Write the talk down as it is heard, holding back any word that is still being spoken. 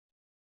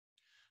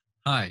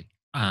Hi,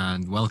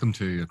 and welcome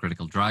to A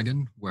Critical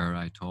Dragon, where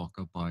I talk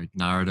about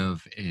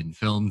narrative in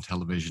film,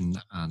 television,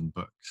 and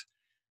books.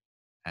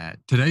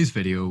 Today's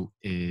video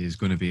is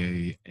going to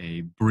be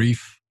a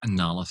brief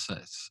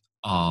analysis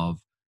of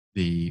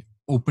the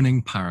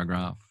opening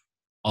paragraph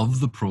of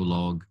the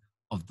prologue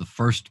of the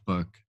first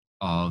book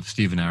of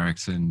Stephen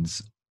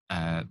Erikson's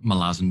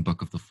Malazan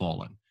Book of the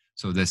Fallen.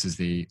 So this is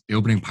the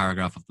opening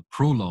paragraph of the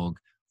prologue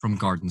from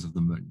Gardens of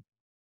the Moon.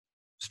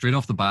 Straight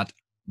off the bat,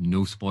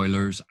 no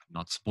spoilers. I'm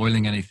not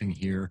spoiling anything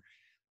here.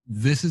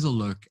 This is a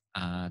look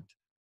at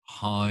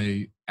how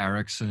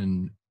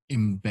Erikson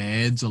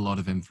embeds a lot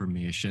of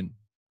information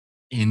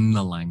in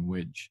the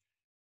language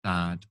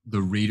that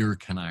the reader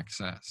can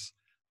access.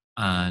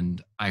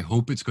 And I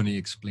hope it's going to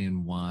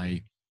explain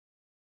why,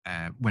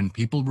 when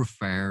people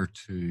refer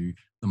to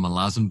the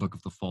Malazan Book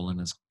of the Fallen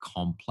as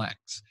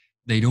complex,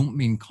 they don't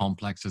mean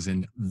complex as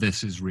in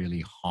this is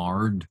really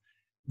hard.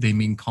 They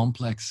mean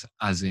complex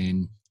as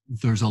in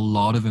there's a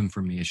lot of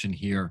information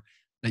here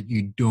that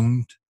you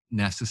don't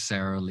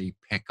necessarily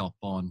pick up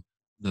on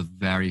the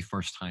very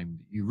first time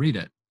that you read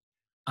it.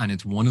 And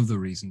it's one of the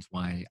reasons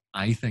why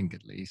I think,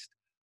 at least,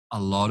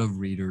 a lot of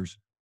readers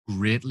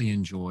greatly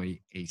enjoy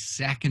a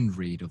second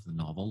read of the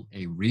novel,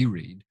 a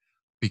reread,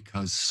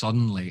 because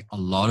suddenly a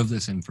lot of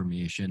this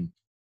information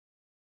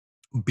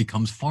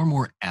becomes far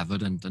more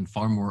evident and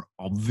far more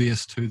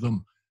obvious to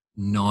them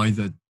now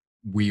that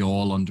we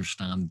all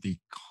understand the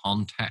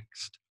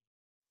context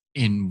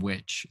in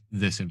which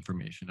this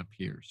information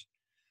appears.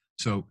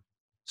 So,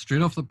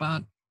 straight off the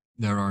bat,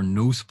 there are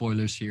no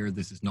spoilers here.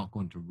 This is not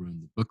going to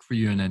ruin the book for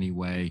you in any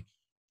way.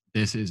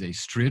 This is a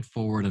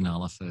straightforward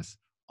analysis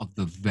of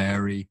the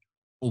very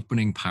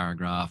opening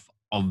paragraph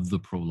of the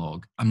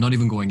prologue. I'm not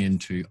even going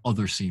into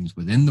other scenes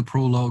within the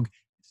prologue,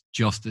 it's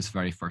just this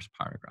very first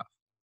paragraph.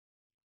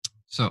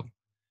 So,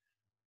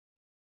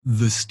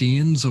 the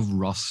stains of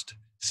rust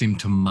seem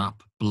to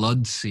map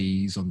blood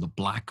seas on the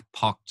black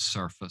pocked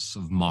surface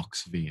of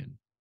Mock's vein.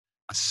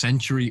 A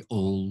century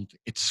old,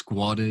 it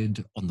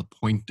squatted on the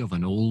point of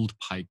an old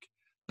pike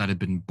that had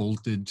been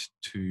bolted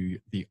to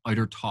the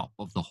outer top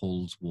of the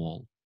hole's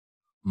wall.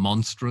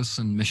 Monstrous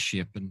and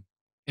misshapen,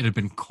 it had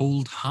been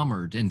cold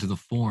hammered into the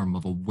form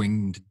of a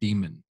winged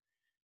demon,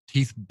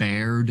 teeth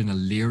bared in a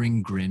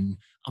leering grin,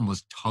 and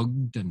was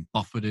tugged and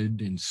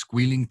buffeted in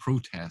squealing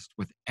protest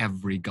with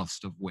every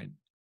gust of wind.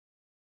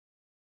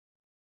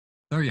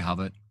 There you have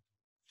it.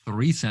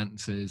 3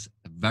 sentences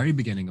at the very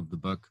beginning of the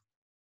book.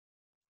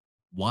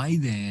 Why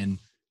then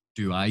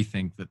do I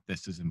think that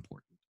this is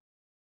important?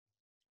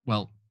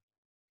 Well,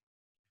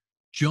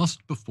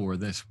 just before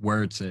this,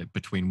 where it's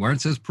between where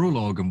it says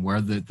prologue and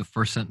where the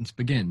first sentence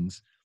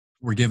begins,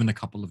 we're given a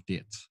couple of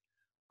dates.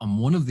 And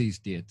one of these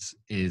dates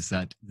is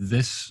that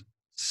this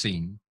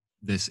scene,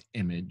 this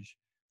image,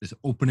 this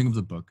opening of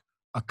the book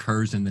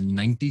occurs in the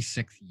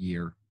 96th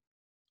year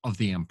of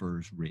the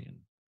emperor's reign.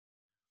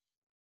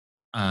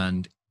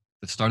 And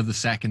the start of the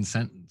second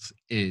sentence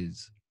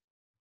is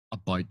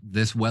about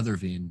this weather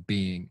vane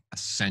being a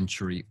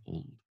century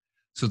old.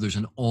 So there's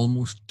an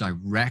almost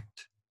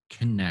direct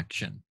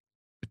connection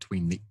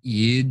between the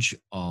age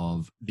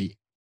of the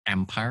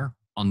empire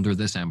under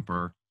this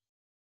emperor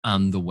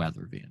and the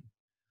weather vane.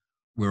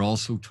 We're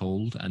also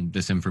told, and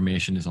this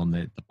information is on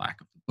the back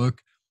of the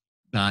book,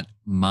 that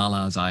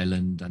Malaz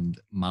Island and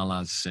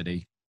Malaz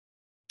City,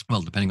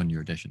 well, depending on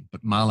your edition,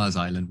 but Malaz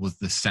Island was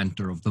the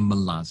center of the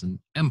Malazan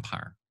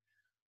Empire.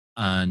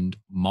 And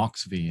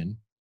Mock's Vein,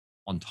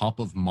 on top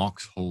of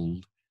Mock's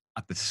Hold,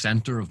 at the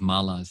center of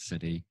Malaz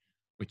City,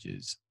 which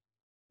is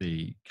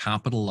the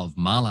capital of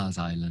Malaz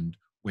Island,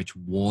 which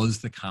was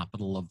the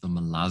capital of the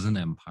Malazan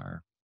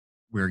Empire,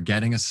 we're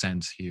getting a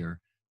sense here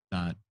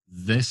that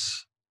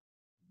this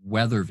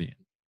weather vane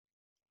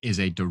is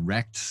a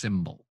direct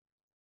symbol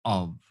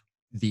of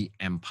the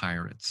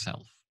empire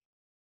itself.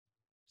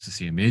 It's the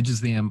same age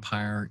as the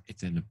empire,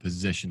 it's in a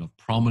position of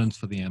prominence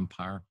for the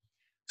empire.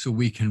 So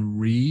we can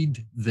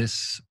read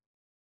this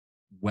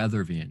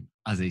weather vane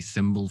as a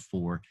symbol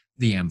for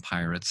the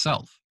empire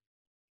itself.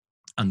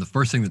 And the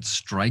first thing that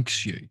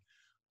strikes you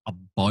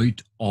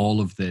about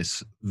all of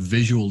this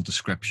visual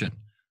description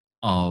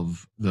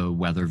of the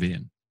weather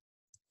vane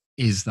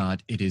is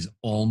that it is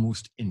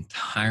almost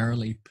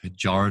entirely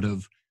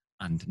pejorative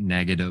and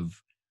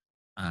negative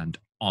and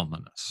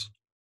ominous,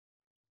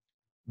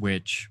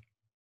 which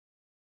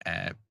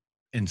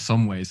in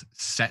some ways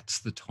sets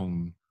the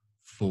tone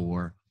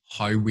for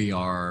how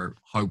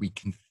we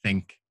can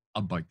think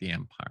about the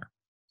empire.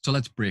 So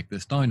let's break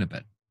this down a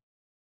bit.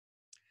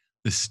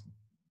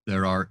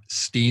 There are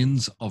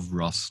stains of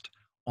rust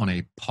on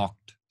a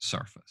pocked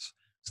surface.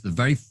 So the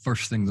very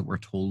first thing that we're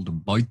told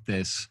about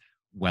this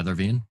weather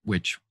vane,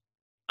 which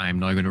I'm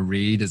now going to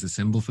read as a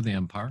symbol for the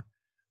empire,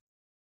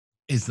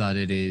 is that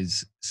it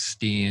is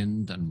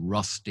stained and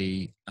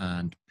rusty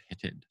and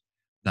pitted,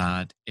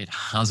 that it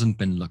hasn't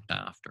been looked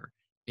after,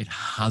 it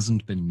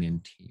hasn't been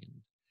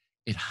maintained,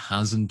 it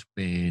hasn't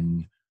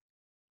been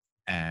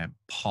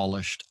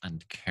polished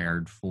and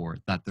cared for,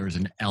 that there's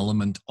an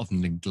element of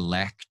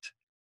neglect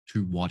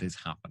to what is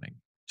happening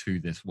to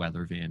this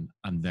weather vane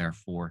and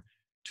therefore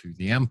to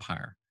the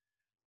empire,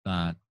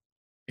 that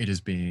it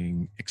is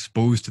being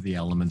exposed to the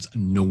elements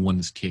and no one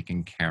is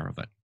taking care of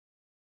it.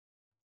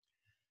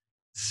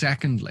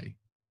 Secondly,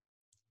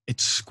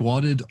 it's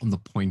squatted on the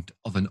point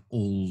of an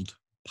old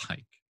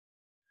pike.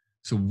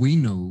 So we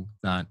know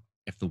that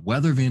if the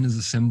weather vane is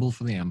a symbol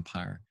for the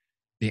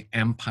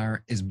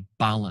empire is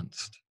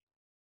balanced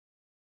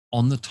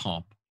on the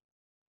top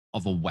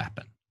of a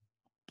weapon,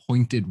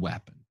 pointed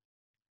weapon,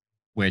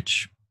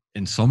 which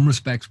in some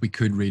respects we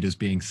could read as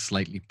being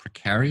slightly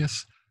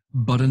precarious.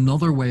 But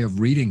another way of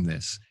reading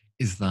this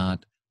is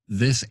that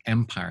this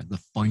empire,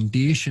 the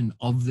foundation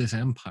of this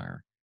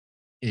empire,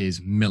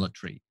 is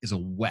military, is a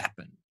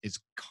weapon, is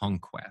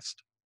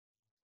conquest,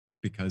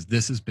 because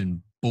this has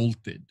been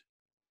bolted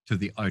to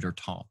the outer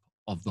top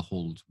of the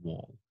hold's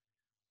wall,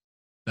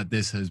 that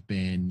this has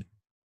been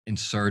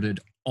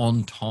inserted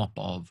on top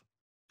of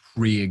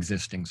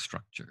pre-existing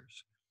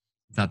structures,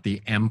 that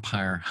the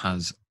empire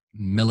has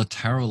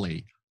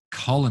militarily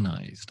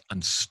colonized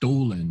and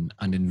stolen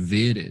and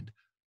invaded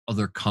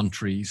other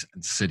countries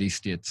and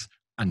city-states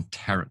and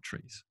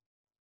territories.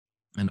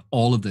 And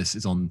all of this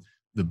is on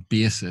the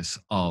basis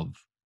of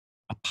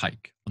a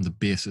pike, on the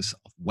basis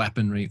of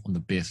weaponry, on the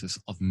basis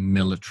of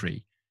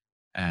military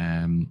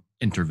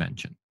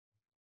intervention.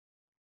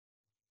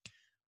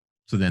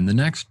 So then the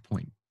next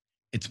point,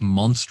 it's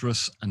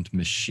monstrous and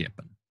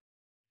misshapen.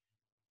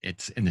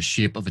 It's in the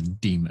shape of a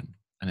demon,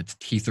 and its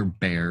teeth are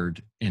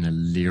bared in a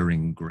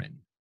leering grin.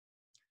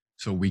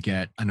 So we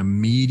get an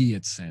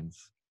immediate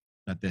sense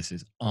that this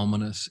is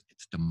ominous,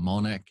 it's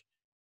demonic,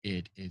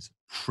 it is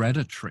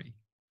predatory,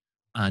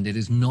 and it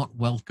is not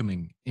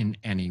welcoming in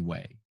any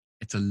way.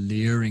 It's a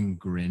leering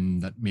grin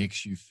that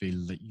makes you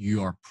feel that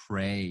you are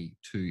prey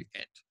to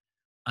it.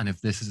 And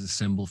if this is a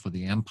symbol for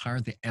the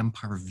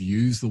empire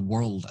views the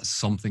world as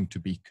something to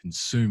be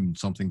consumed,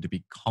 something to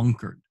be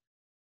conquered.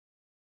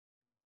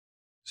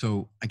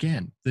 So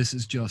again, this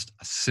is just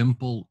a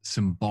simple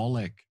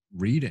symbolic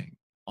reading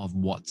of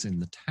what's in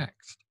the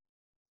text.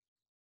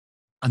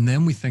 And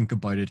then we think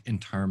about it in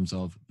terms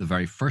of the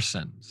very first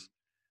sentence,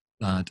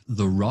 that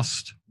the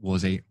rust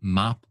was a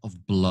map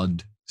of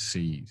blood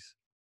seas.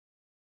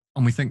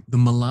 And we think the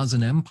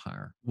Malazan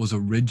Empire was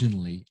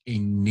originally a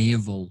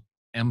naval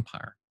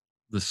empire.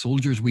 The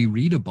soldiers we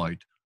read about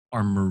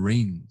are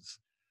Marines.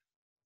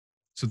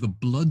 So the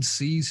blood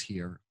seas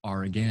here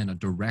are again a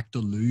direct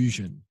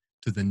allusion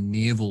to the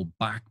naval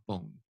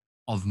backbone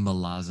of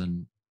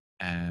Malazan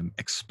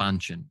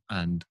expansion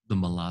and the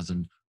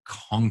Malazan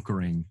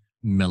conquering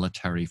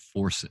military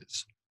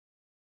forces.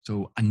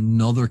 So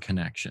another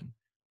connection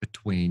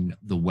between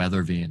the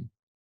weather vane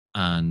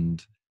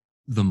and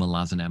the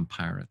Malazan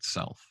Empire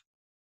itself.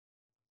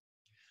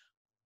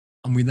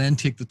 And we then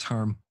take the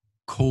term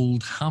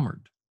cold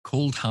hammered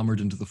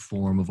into the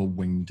form of a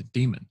winged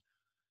demon.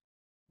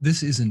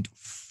 This isn't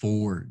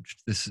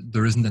forged.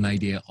 There isn't an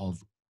idea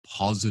of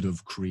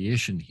positive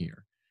creation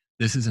here.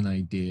 This is an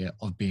idea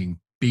of being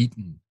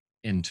beaten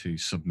into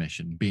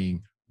submission,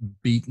 being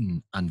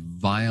beaten and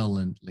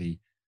violently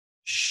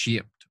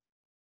shaped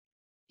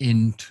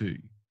into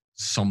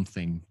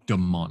something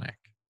demonic.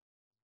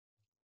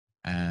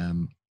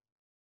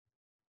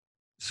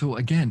 So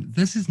again,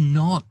 this is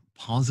not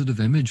positive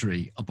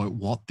imagery about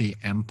what the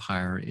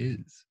empire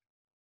is.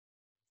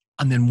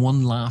 And then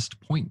one last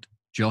point,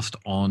 just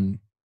on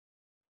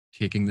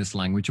taking this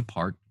language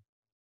apart.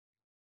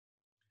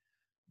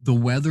 The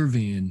weather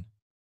vane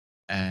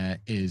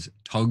is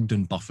tugged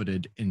and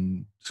buffeted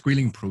in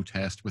squealing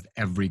protest with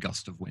every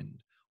gust of wind.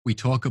 We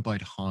talk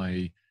about how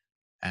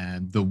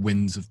the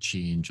winds of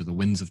change or the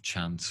winds of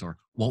chance, or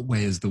what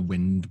way is the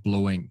wind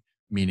blowing,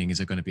 meaning is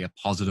it going to be a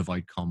positive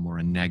outcome or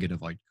a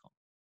negative outcome?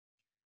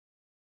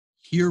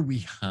 Here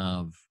we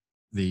have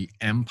the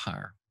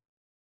empire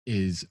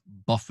is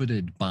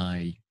buffeted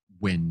by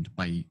wind,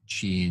 by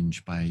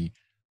change, by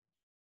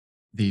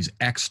these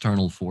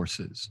external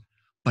forces.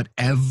 But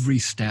every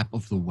step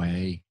of the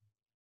way,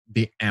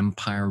 the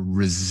empire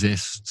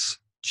resists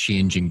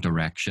changing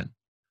direction.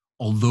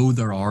 Although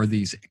there are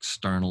these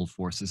external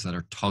forces that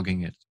are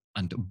tugging it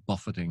and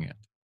buffeting it,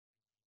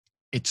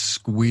 it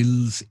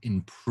squeals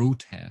in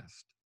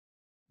protest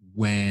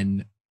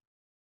when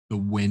the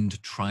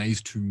wind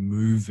tries to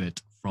move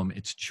it from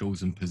its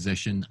chosen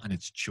position and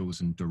its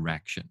chosen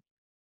direction,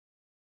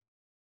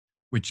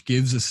 which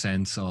gives a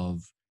sense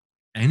of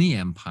any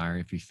empire,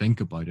 if you think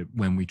about it,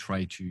 when we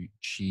try to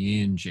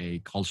change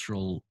a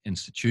cultural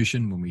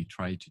institution, when we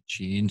try to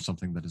change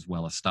something that is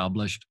well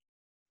established,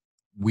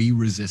 we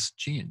resist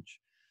change.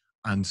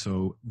 And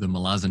so the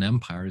Malazan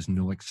Empire is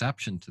no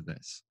exception to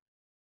this.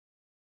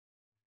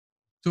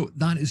 So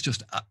that is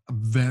just a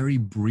very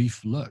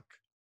brief look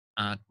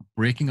at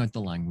breaking out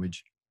the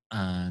language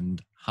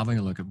and having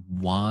a look at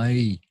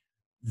why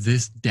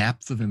this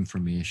depth of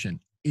information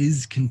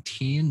is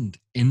contained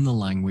in the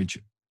language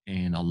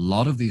in a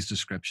lot of these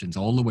descriptions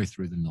all the way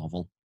through the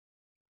novel,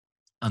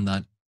 and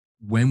that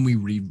when we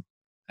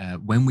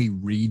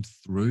read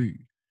through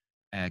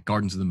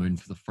Gardens of the Moon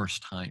for the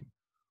first time,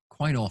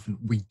 quite often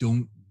we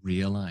don't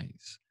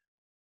realize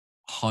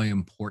how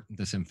important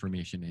this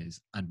information is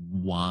and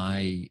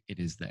why it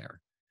is there.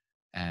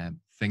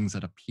 Things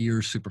that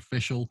appear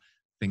superficial,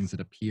 things that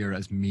appear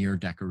as mere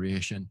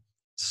decoration,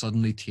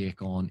 suddenly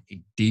take on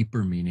a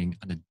deeper meaning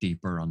and a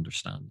deeper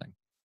understanding.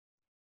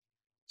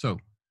 So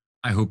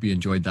I hope you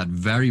enjoyed that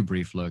very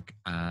brief look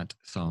at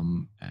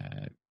some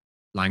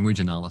language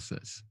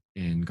analysis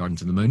in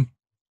Gardens of the Moon,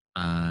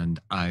 and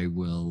I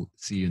will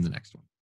see you in the next one.